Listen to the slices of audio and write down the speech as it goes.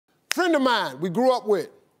Friend of mine we grew up with,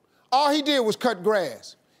 all he did was cut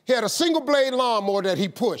grass. He had a single blade lawnmower that he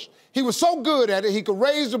pushed. He was so good at it, he could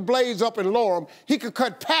raise the blades up and lower them. He could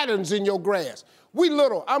cut patterns in your grass. We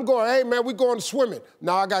little, I'm going, hey man, we going swimming.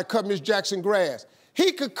 Now I got to cut Miss Jackson grass.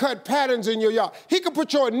 He could cut patterns in your yard. He could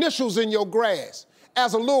put your initials in your grass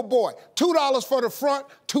as a little boy. $2 for the front,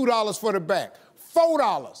 $2 for the back.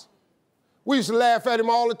 $4. We used to laugh at him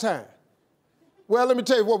all the time. Well, let me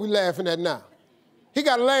tell you what we're laughing at now. He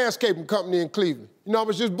got a landscaping company in Cleveland. You know how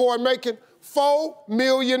much this boy making? $4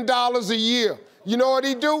 million a year. You know what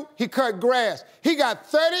he do? He cut grass. He got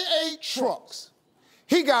 38 trucks.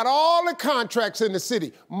 He got all the contracts in the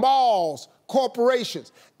city, malls,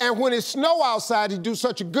 corporations. And when it snow outside, he do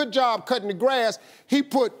such a good job cutting the grass, he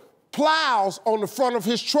put plows on the front of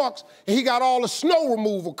his trucks, and he got all the snow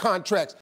removal contracts.